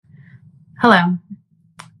Hello.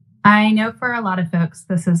 I know for a lot of folks,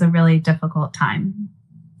 this is a really difficult time.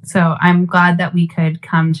 So I'm glad that we could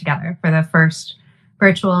come together for the first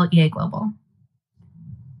virtual EA Global.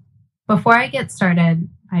 Before I get started,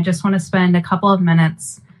 I just want to spend a couple of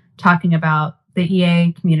minutes talking about the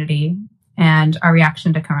EA community and our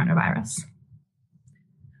reaction to coronavirus.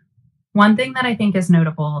 One thing that I think is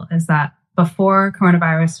notable is that before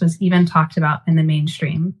coronavirus was even talked about in the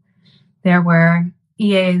mainstream, there were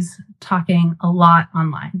EAs talking a lot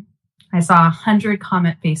online. I saw 100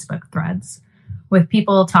 comment Facebook threads with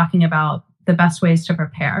people talking about the best ways to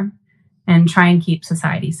prepare and try and keep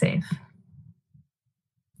society safe.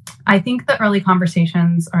 I think the early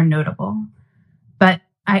conversations are notable, but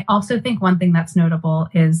I also think one thing that's notable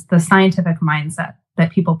is the scientific mindset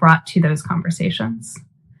that people brought to those conversations.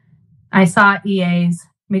 I saw EAs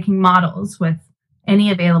making models with any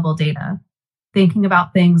available data, thinking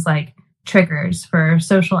about things like triggers for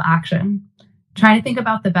social action, trying to think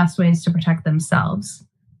about the best ways to protect themselves,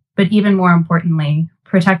 but even more importantly,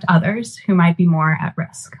 protect others who might be more at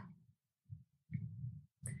risk.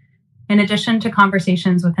 In addition to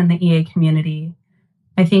conversations within the EA community,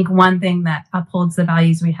 I think one thing that upholds the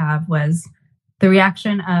values we have was the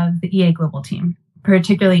reaction of the EA Global team,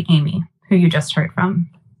 particularly Amy, who you just heard from.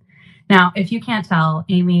 Now, if you can't tell,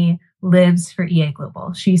 Amy lives for EA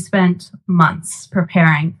Global. She spent months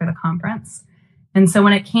preparing for the conference. And so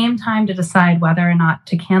when it came time to decide whether or not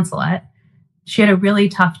to cancel it, she had a really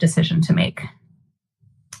tough decision to make.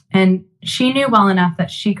 And she knew well enough that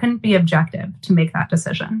she couldn't be objective to make that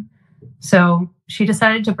decision. So she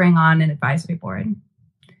decided to bring on an advisory board.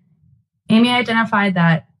 Amy identified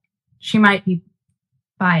that she might be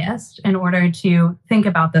biased in order to think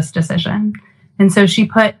about this decision. And so she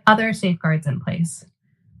put other safeguards in place.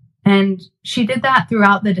 And she did that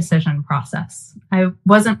throughout the decision process. I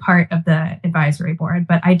wasn't part of the advisory board,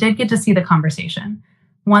 but I did get to see the conversation.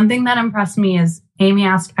 One thing that impressed me is Amy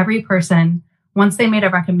asked every person, once they made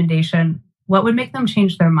a recommendation, what would make them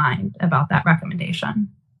change their mind about that recommendation.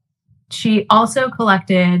 She also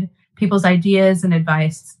collected people's ideas and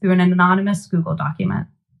advice through an anonymous Google document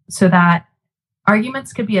so that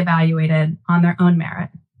arguments could be evaluated on their own merit,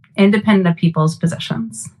 independent of people's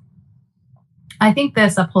positions. I think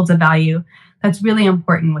this upholds a value that's really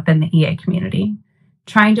important within the EA community,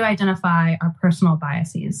 trying to identify our personal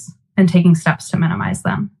biases and taking steps to minimize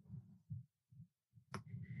them.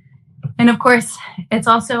 And of course, it's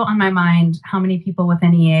also on my mind how many people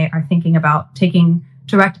within EA are thinking about taking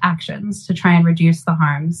direct actions to try and reduce the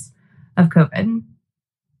harms of COVID.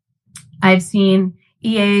 I've seen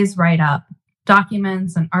EAs write up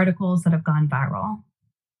documents and articles that have gone viral.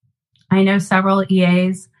 I know several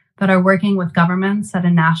EAs that are working with governments at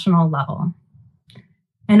a national level.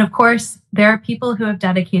 And of course, there are people who have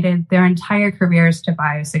dedicated their entire careers to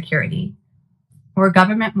biosecurity or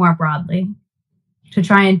government more broadly to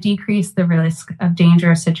try and decrease the risk of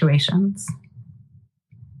dangerous situations.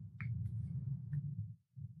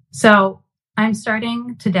 So I'm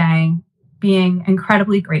starting today being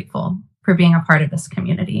incredibly grateful for being a part of this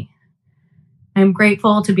community. I'm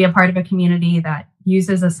grateful to be a part of a community that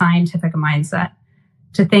uses a scientific mindset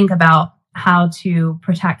to think about how to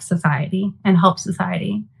protect society and help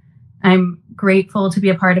society. I'm grateful to be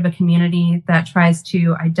a part of a community that tries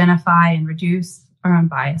to identify and reduce our own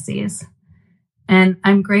biases. And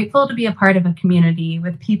I'm grateful to be a part of a community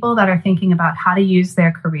with people that are thinking about how to use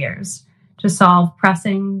their careers to solve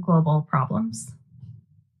pressing global problems.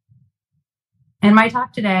 In my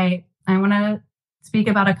talk today, I want to speak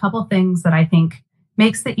about a couple things that I think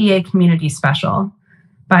makes the EA community special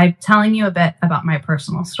by telling you a bit about my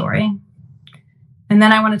personal story. And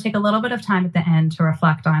then I want to take a little bit of time at the end to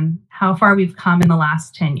reflect on how far we've come in the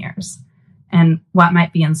last 10 years and what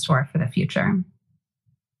might be in store for the future.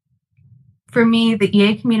 For me, the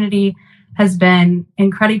EA community has been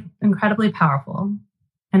incredibly powerful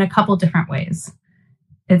in a couple different ways.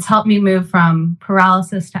 It's helped me move from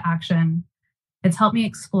paralysis to action. It's helped me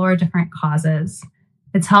explore different causes.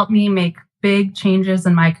 It's helped me make big changes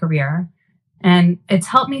in my career. And it's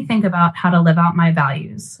helped me think about how to live out my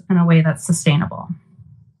values in a way that's sustainable.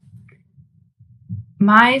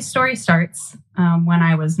 My story starts when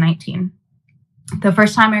I was 19. The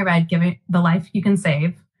first time I read Give It the Life You Can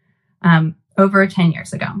Save over 10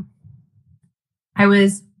 years ago. I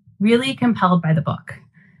was really compelled by the book,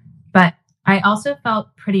 but I also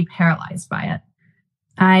felt pretty paralyzed by it.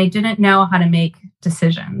 I didn't know how to make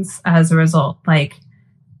decisions as a result, like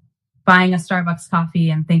buying a Starbucks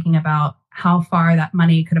coffee and thinking about how far that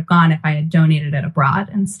money could have gone if I had donated it abroad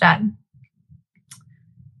instead.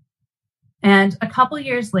 And a couple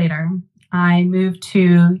years later, I moved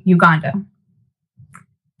to Uganda.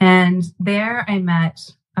 And there I met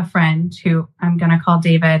a friend who I'm going to call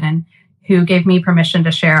David, and who gave me permission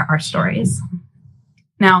to share our stories.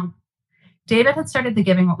 Now, David had started the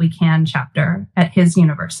Giving What We Can chapter at his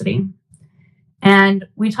university. And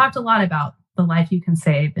we talked a lot about the life you can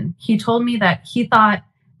save. And he told me that he thought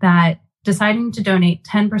that deciding to donate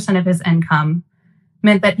 10% of his income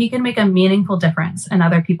meant that he could make a meaningful difference in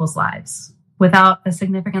other people's lives without a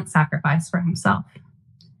significant sacrifice for himself.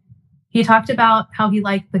 He talked about how he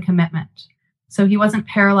liked the commitment, so he wasn't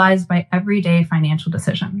paralyzed by everyday financial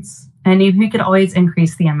decisions, and he could always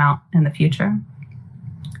increase the amount in the future.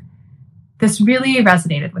 This really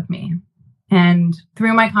resonated with me, and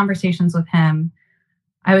through my conversations with him,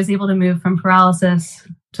 I was able to move from paralysis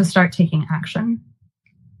to start taking action.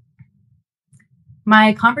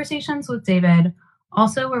 My conversations with David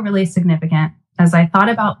also were really significant as I thought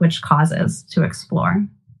about which causes to explore.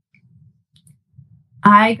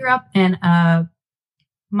 I grew up in a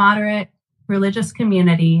moderate religious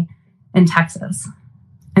community in Texas.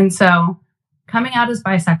 And so coming out as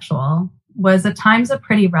bisexual was at times a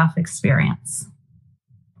pretty rough experience.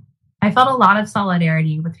 I felt a lot of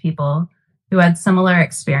solidarity with people who had similar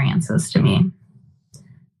experiences to me.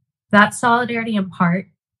 That solidarity in part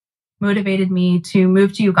motivated me to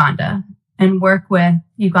move to Uganda and work with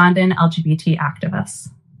Ugandan LGBT activists.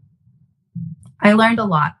 I learned a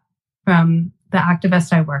lot from the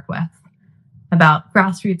activists I work with about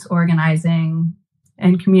grassroots organizing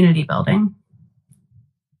and community building.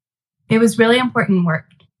 It was really important work.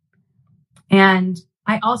 And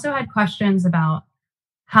I also had questions about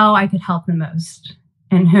how I could help the most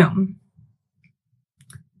and whom.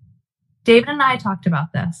 David and I talked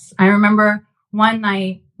about this. I remember one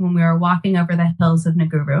night when we were walking over the hills of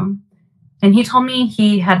Naguru, and he told me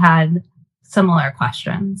he had similar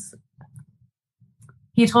questions.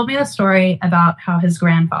 He told me the story about how his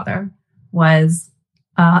grandfather was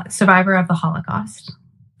a survivor of the Holocaust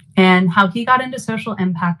and how he got into social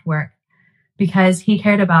impact work because he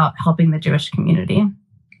cared about helping the Jewish community.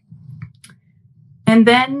 And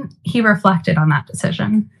then he reflected on that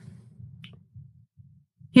decision.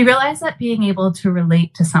 He realized that being able to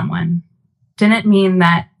relate to someone didn't mean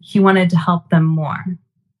that he wanted to help them more.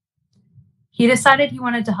 He decided he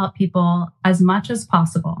wanted to help people as much as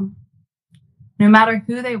possible, no matter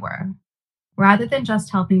who they were, rather than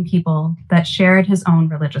just helping people that shared his own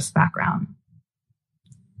religious background.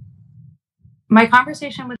 My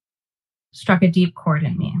conversation with him struck a deep chord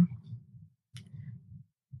in me.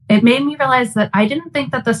 It made me realize that I didn't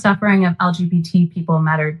think that the suffering of LGBT people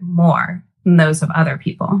mattered more than those of other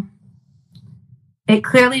people. It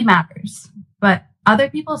clearly matters, but other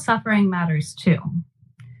people's suffering matters too.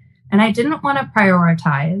 And I didn't want to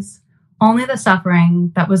prioritize only the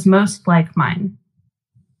suffering that was most like mine.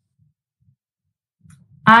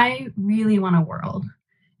 I really want a world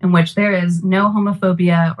in which there is no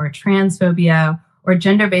homophobia or transphobia or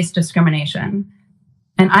gender-based discrimination.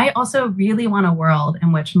 And I also really want a world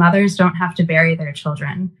in which mothers don't have to bury their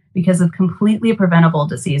children because of completely preventable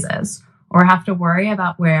diseases or have to worry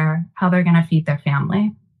about how they're going to feed their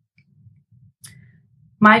family.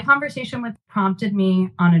 My conversation with prompted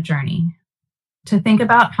me on a journey to think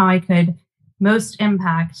about how I could most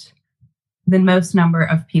impact the most number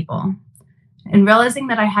of people, and realizing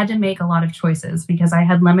that I had to make a lot of choices because I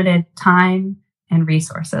had limited time and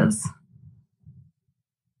resources.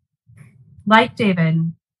 Like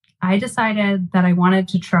David, I decided that I wanted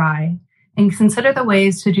to try and consider the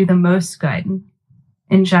ways to do the most good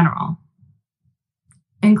in general,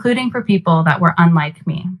 including for people that were unlike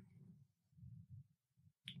me.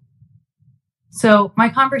 So my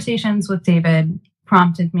conversations with David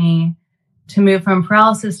prompted me to move from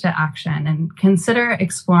paralysis to action and consider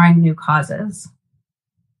exploring new causes.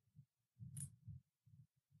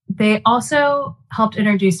 They also helped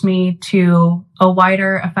introduce me to a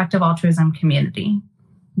wider effective altruism community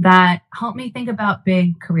that helped me think about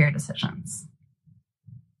big career decisions.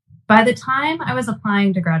 By the time I was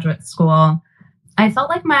applying to graduate school, I felt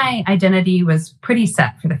like my identity was pretty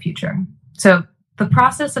set for the future. So the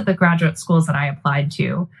process of the graduate schools that I applied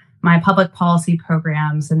to, my public policy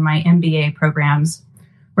programs and my MBA programs,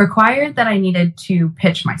 required that I needed to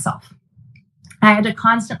pitch myself. I had to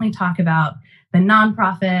constantly talk about the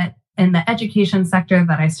nonprofit and the education sector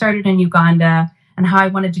that I started in Uganda and how I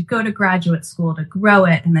wanted to go to graduate school to grow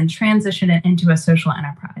it and then transition it into a social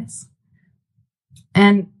enterprise.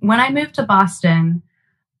 And when I moved to Boston,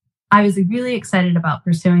 I was really excited about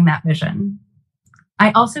pursuing that vision.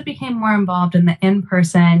 I also became more involved in the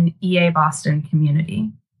in-person EA Boston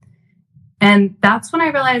community. And that's when I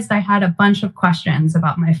realized I had a bunch of questions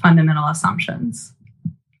about my fundamental assumptions.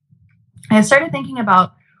 I started thinking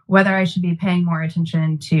about whether I should be paying more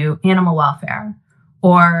attention to animal welfare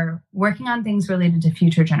or working on things related to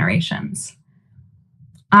future generations.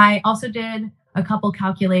 I also did a couple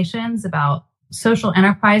calculations about social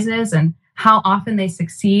enterprises and how often they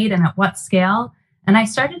succeed and at what scale. And I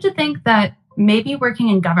started to think that maybe working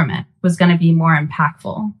in government was going to be more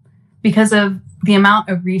impactful because of the amount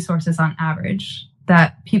of resources on average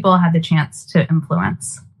that people had the chance to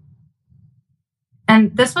influence.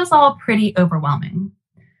 And this was all pretty overwhelming.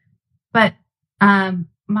 But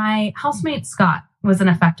my housemate, Scott, was an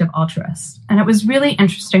effective altruist, and it was really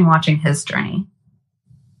interesting watching his journey.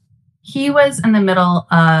 He was in the middle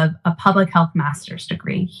of a public health master's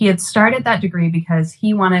degree. He had started that degree because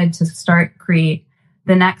he wanted to create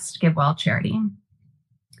the next GiveWell charity.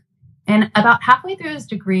 And about halfway through his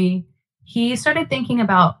degree, he started thinking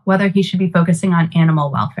about whether he should be focusing on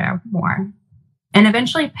animal welfare more, and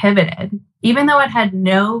eventually pivoted, even though it had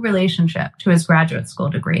no relationship to his graduate school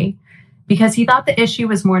degree, because he thought the issue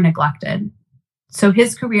was more neglected, so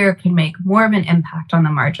his career could make more of an impact on the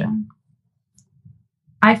margin.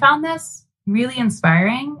 I found this really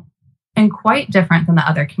inspiring and quite different than the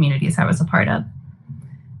other communities I was a part of.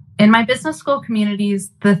 In my business school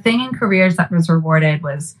communities, the thing in careers that was rewarded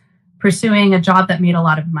was pursuing a job that made a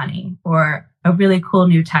lot of money or a really cool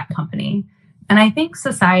new tech company. And I think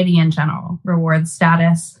society in general rewards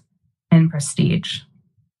status and prestige.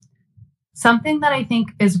 Something that I think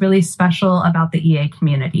is really special about the EA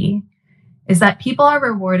community is that people are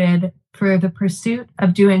rewarded for the pursuit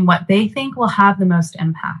of doing what they think will have the most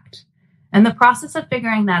impact. And the process of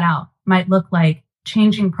figuring that out might look like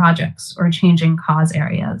changing projects or changing cause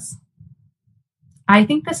areas. I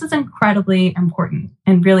think this is incredibly important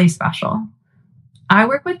and really special. I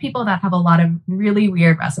work with people that have a lot of really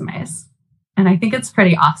weird resumes, and I think it's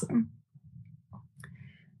pretty awesome.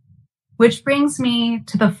 Which brings me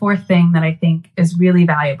to the fourth thing that I think is really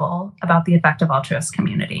valuable about the Effective Altruist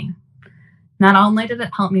community. Not only did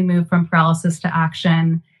it help me move from paralysis to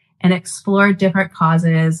action and explore different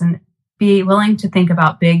causes and be willing to think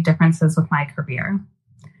about big differences with my career,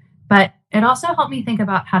 but it also helped me think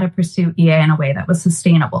about how to pursue EA in a way that was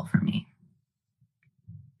sustainable for me.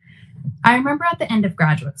 I remember at the end of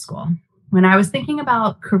graduate school, when I was thinking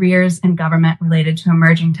about careers in government related to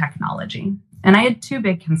emerging technology, and I had two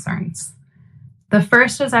big concerns. The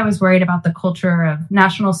first is I was worried about the culture of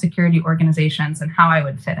national security organizations and how I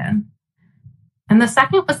would fit in. And the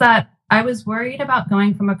second was that I was worried about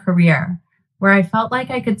going from a career where I felt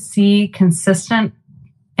like I could see consistent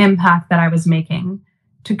impact that I was making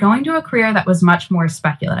to going to a career that was much more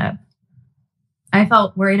speculative. I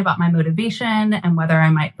felt worried about my motivation and whether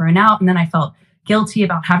I might burn out, and then I felt guilty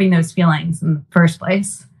about having those feelings in the first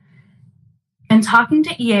place. And talking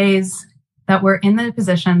to EAs that were in the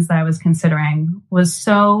positions that I was considering was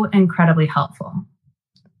so incredibly helpful.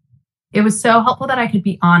 It was so helpful that I could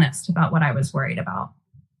be honest about what I was worried about.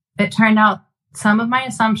 It turned out some of my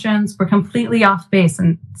assumptions were completely off base,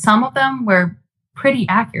 and some of them were pretty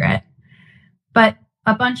accurate. But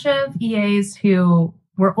a bunch of EAs who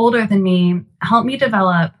were older than me helped me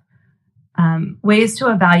develop ways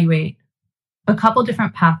to evaluate a couple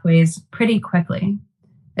different pathways pretty quickly,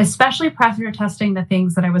 especially pressure testing the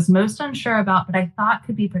things that I was most unsure about, but I thought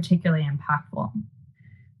could be particularly impactful.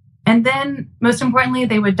 And then, most importantly,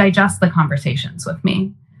 they would digest the conversations with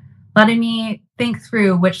me, letting me think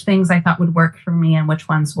through which things I thought would work for me and which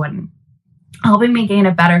ones wouldn't, helping me gain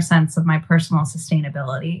a better sense of my personal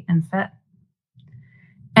sustainability and fit.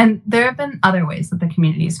 And there have been other ways that the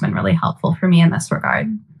community has been really helpful for me in this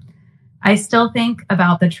regard. I still think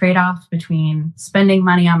about the trade-off between spending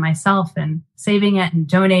money on myself and saving it and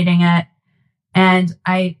donating it. And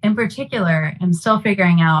I, in particular, am still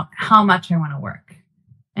figuring out how much I want to work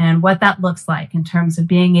and what that looks like in terms of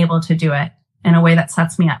being able to do it in a way that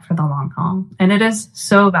sets me up for the long haul. And it is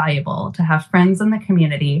so valuable to have friends in the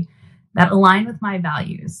community that align with my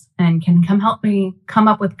values and can help me come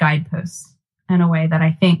up with guideposts in a way that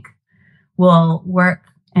I think will work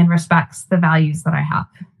and respects the values that I have.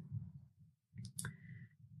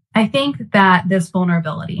 I think that this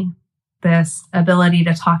vulnerability, this ability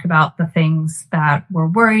to talk about the things that we're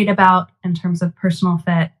worried about in terms of personal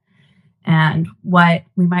fit and what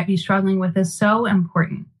we might be struggling with is so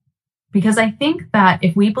important. Because I think that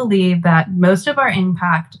if we believe that most of our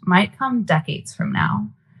impact might come decades from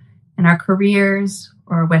now in our careers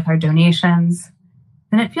or with our donations,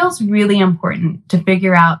 then it feels really important to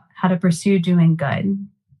figure out how to pursue doing good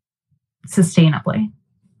sustainably.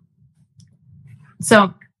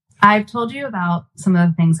 So I've told you about some of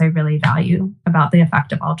the things I really value about the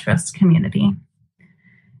Effective Altruist community.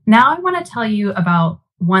 Now I want to tell you about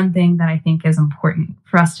one thing that I think is important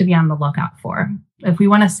for us to be on the lookout for if we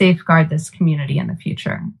want to safeguard this community in the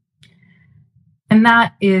future. And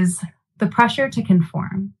that is the pressure to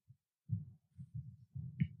conform.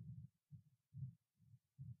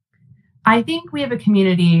 I think we have a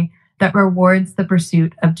community that rewards the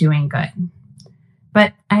pursuit of doing good.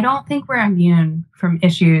 But I don't think we're immune from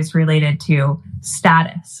issues related to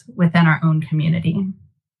status within our own community.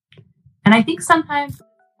 And I think sometimes it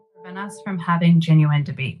prevents us from having genuine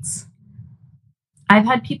debates. I've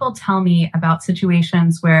had people tell me about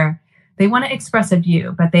situations where they want to express a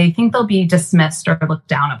view, but they think they'll be dismissed or looked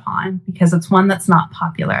down upon because it's one that's not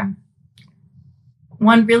popular.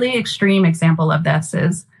 One really extreme example of this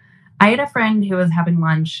is I had a friend who was having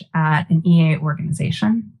lunch at an EA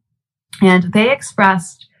organization, and they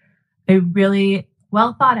expressed a really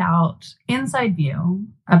well thought out inside view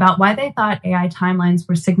about why they thought AI timelines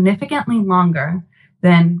were significantly longer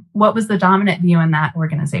than what was the dominant view in that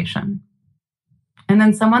organization. And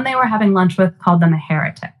then someone they were having lunch with called them a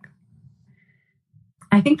heretic.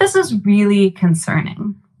 I think this is really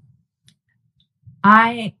concerning.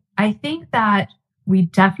 I think that we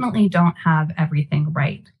definitely don't have everything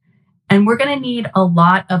right. And we're going to need a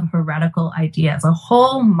lot of heretical ideas, a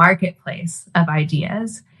whole marketplace of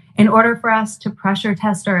ideas, in order for us to pressure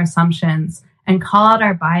test our assumptions and call out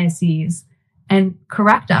our biases and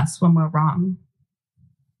correct us when we're wrong.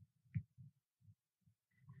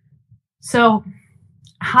 So,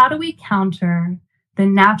 how do we counter the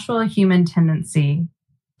natural human tendency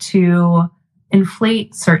to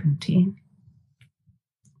inflate certainty?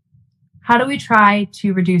 How do we try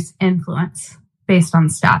to reduce influence based on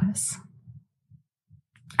status?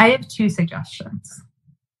 I have two suggestions.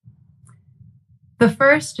 The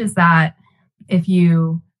first is that if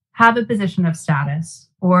you have a position of status,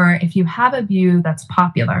 or if you have a view that's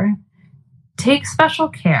popular, take special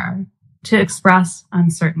care to express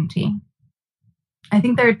uncertainty. I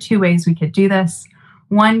think there are two ways we could do this.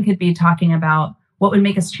 One could be talking about what would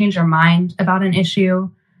make us change our mind about an issue.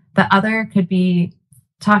 The other could be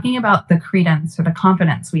talking about the credence or the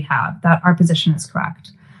confidence we have that our position is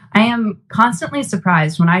correct. I am constantly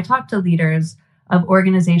surprised when I talk to leaders of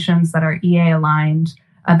organizations that are EA aligned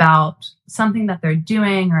about something that they're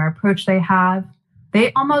doing or approach they have.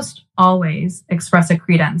 They almost always express a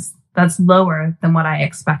credence that's lower than what I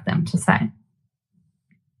expect them to say.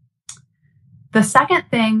 The second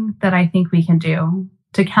thing that I think we can do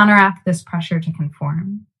to counteract this pressure to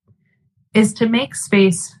conform is to make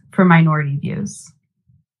space for minority views.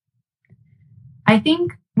 I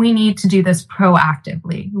think we need to do this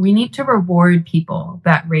proactively. We need to reward people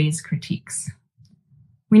that raise critiques.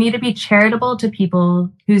 We need to be charitable to people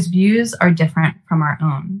whose views are different from our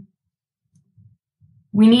own.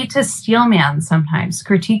 We need to steelman sometimes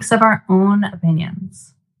critiques of our own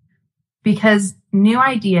opinions, because new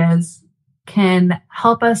ideas can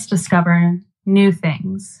help us discover new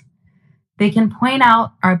things. They can point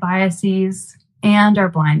out our biases and our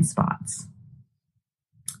blind spots.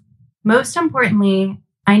 Most importantly,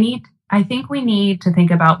 I think we need to think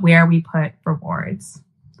about where we put rewards.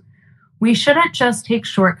 We shouldn't just take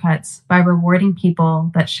shortcuts by rewarding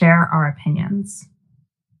people that share our opinions.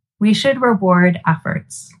 We should reward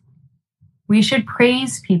efforts. We should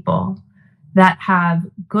praise people that have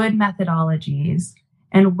good methodologies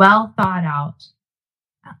and well thought out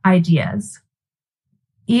ideas,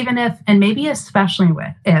 even if, and maybe especially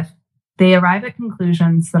if they arrive at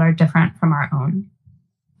conclusions that are different from our own.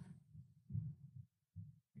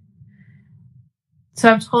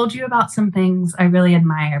 So I've told you about some things I really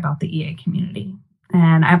admire about the EA community.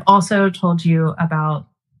 And I've also told you about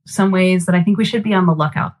some ways that I think we should be on the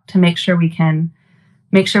lookout to make sure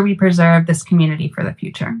we preserve this community for the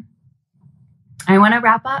future. I want to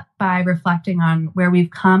wrap up by reflecting on where we've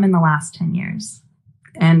come in the last 10 years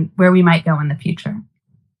and where we might go in the future.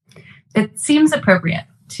 It seems appropriate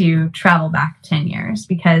to travel back 10 years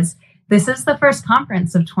because this is the first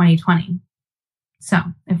conference of 2020. So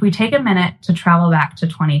if we take a minute to travel back to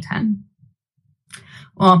 2010,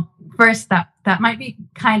 well, first, that might be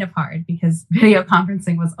kind of hard because video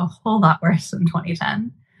conferencing was a whole lot worse in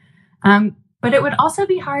 2010. But it would also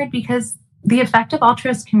be hard because the effective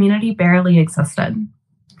altruist community barely existed.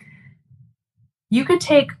 You could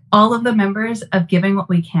take all of the members of Giving What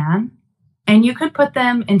We Can, and you could put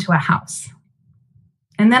them into a house.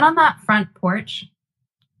 And then on that front porch,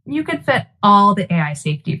 you could fit all the AI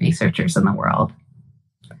safety researchers in the world.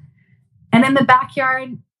 And in the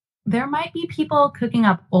backyard, there might be people cooking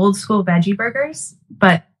up old school veggie burgers,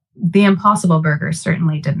 but the Impossible Burger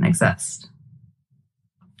certainly didn't exist.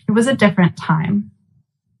 It was a different time.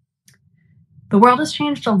 The world has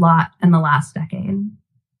changed a lot in the last decade,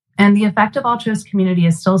 and the effective altruist community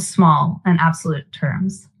is still small in absolute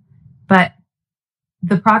terms. But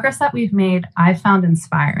the progress that we've made, I've found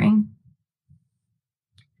inspiring.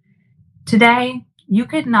 Today, you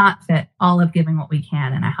could not fit all of Giving What We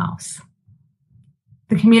Can in a house.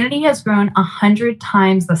 The community has grown 100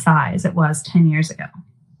 times the size it was 10 years ago.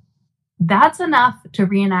 That's enough to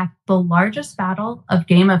reenact the largest battle of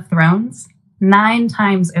Game of Thrones 9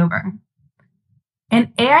 times over.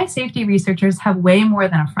 And AI safety researchers have way more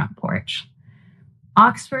than a front porch.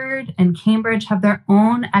 Oxford and Cambridge have their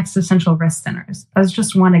own existential risk centers. That's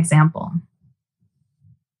just one example.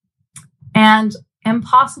 And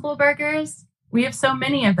Impossible Burgers, we have so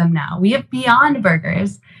many of them now. We have Beyond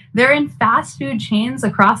Burgers. They're in fast food chains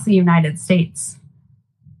across the United States.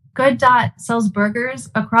 Good Dot sells burgers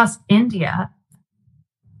across India.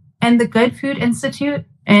 And the Good Food Institute,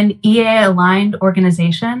 an EA-aligned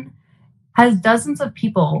organization, has dozens of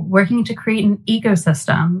people working to create an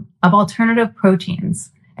ecosystem of alternative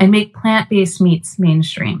proteins and make plant-based meats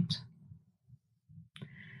mainstreamed.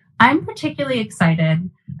 I'm particularly excited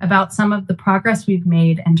about some of the progress we've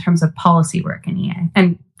made in terms of policy work in EA.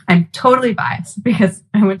 And I'm totally biased because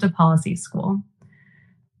I went to policy school.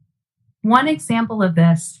 One example of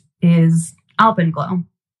this is Alpenglow,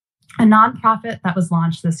 a nonprofit that was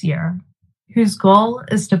launched this year, whose goal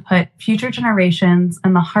is to put future generations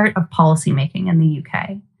in the heart of policymaking in the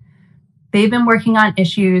UK. They've been working on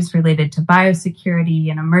issues related to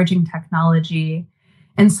biosecurity and emerging technology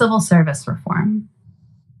and civil service reform.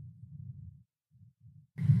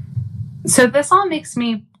 So this all makes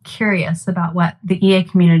me curious about what the EA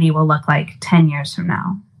community will look like 10 years from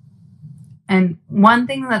now. And one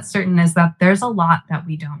thing that's certain is that there's a lot that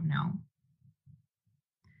we don't know.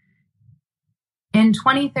 In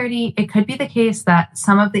 2030, it could be the case that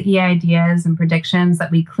some of the EA ideas and predictions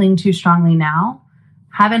that we cling to strongly now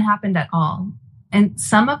haven't happened at all. And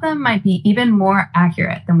some of them might be even more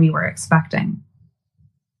accurate than we were expecting.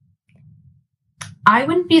 I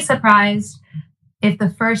wouldn't be surprised if the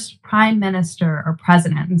first prime minister or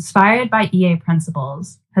president inspired by EA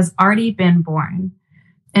principles has already been born.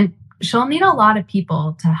 And she'll need a lot of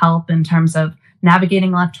people to help in terms of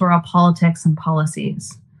navigating electoral politics and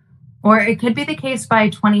policies. Or it could be the case by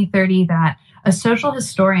 2030 that a social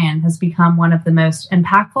historian has become one of the most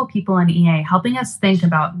impactful people in EA, helping us think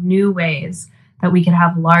about new ways that we could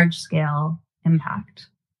have large-scale impact.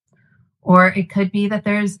 Or it could be that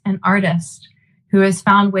there's an artist who has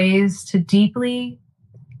found ways to deeply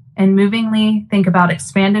and movingly think about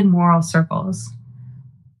expanded moral circles,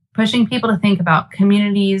 pushing people to think about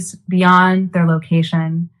communities beyond their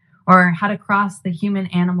location, or how to cross the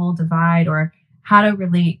human-animal divide, or how to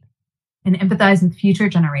relate and empathize with future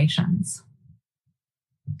generations.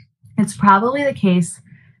 It's probably the case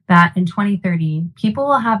that in 2030, people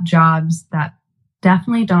will have jobs that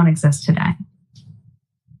definitely don't exist today.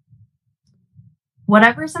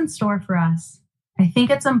 Whatever's in store for us, I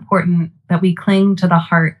think it's important that we cling to the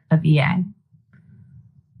heart of EA: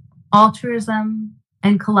 altruism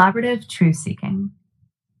and collaborative truth-seeking.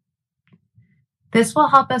 This will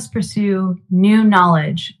help us pursue new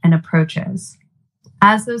knowledge and approaches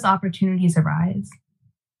as those opportunities arise,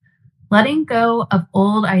 letting go of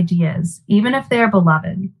old ideas, even if they are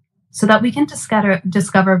beloved, so that we can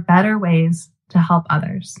discover better ways to help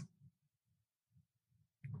others.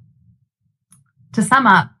 To sum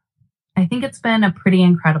up, I think it's been a pretty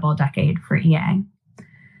incredible decade for EA.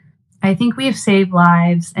 I think we've saved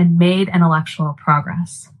lives and made intellectual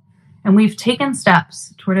progress, and we've taken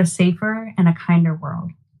steps toward a safer and a kinder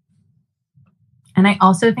world. And I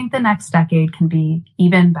also think the next decade can be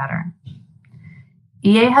even better.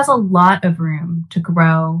 EA has a lot of room to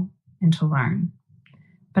grow and to learn.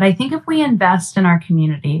 But I think if we invest in our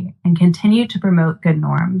community and continue to promote good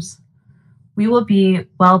norms, we will be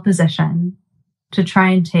well positioned to try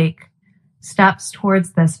and take steps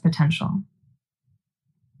towards this potential.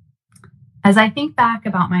 As I think back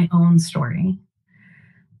about my own story,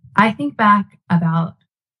 I think back about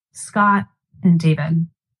Scott and David.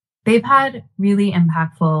 They've had really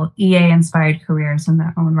impactful EA-inspired careers in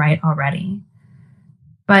their own right already.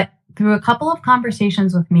 But through a couple of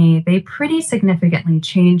conversations with me, they pretty significantly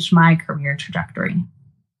changed my career trajectory.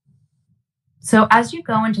 So as you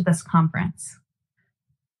go into this conference,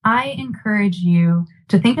 I encourage you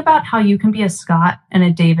to think about how you can be a Scott and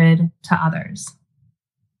a David to others.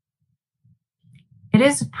 It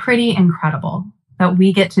is pretty incredible that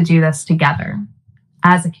we get to do this together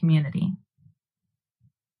as a community.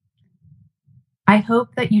 I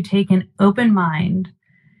hope that you take an open mind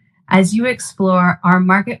as you explore our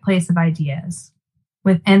marketplace of ideas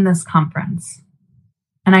within this conference.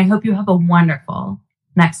 And I hope you have a wonderful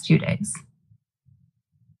next 2 days.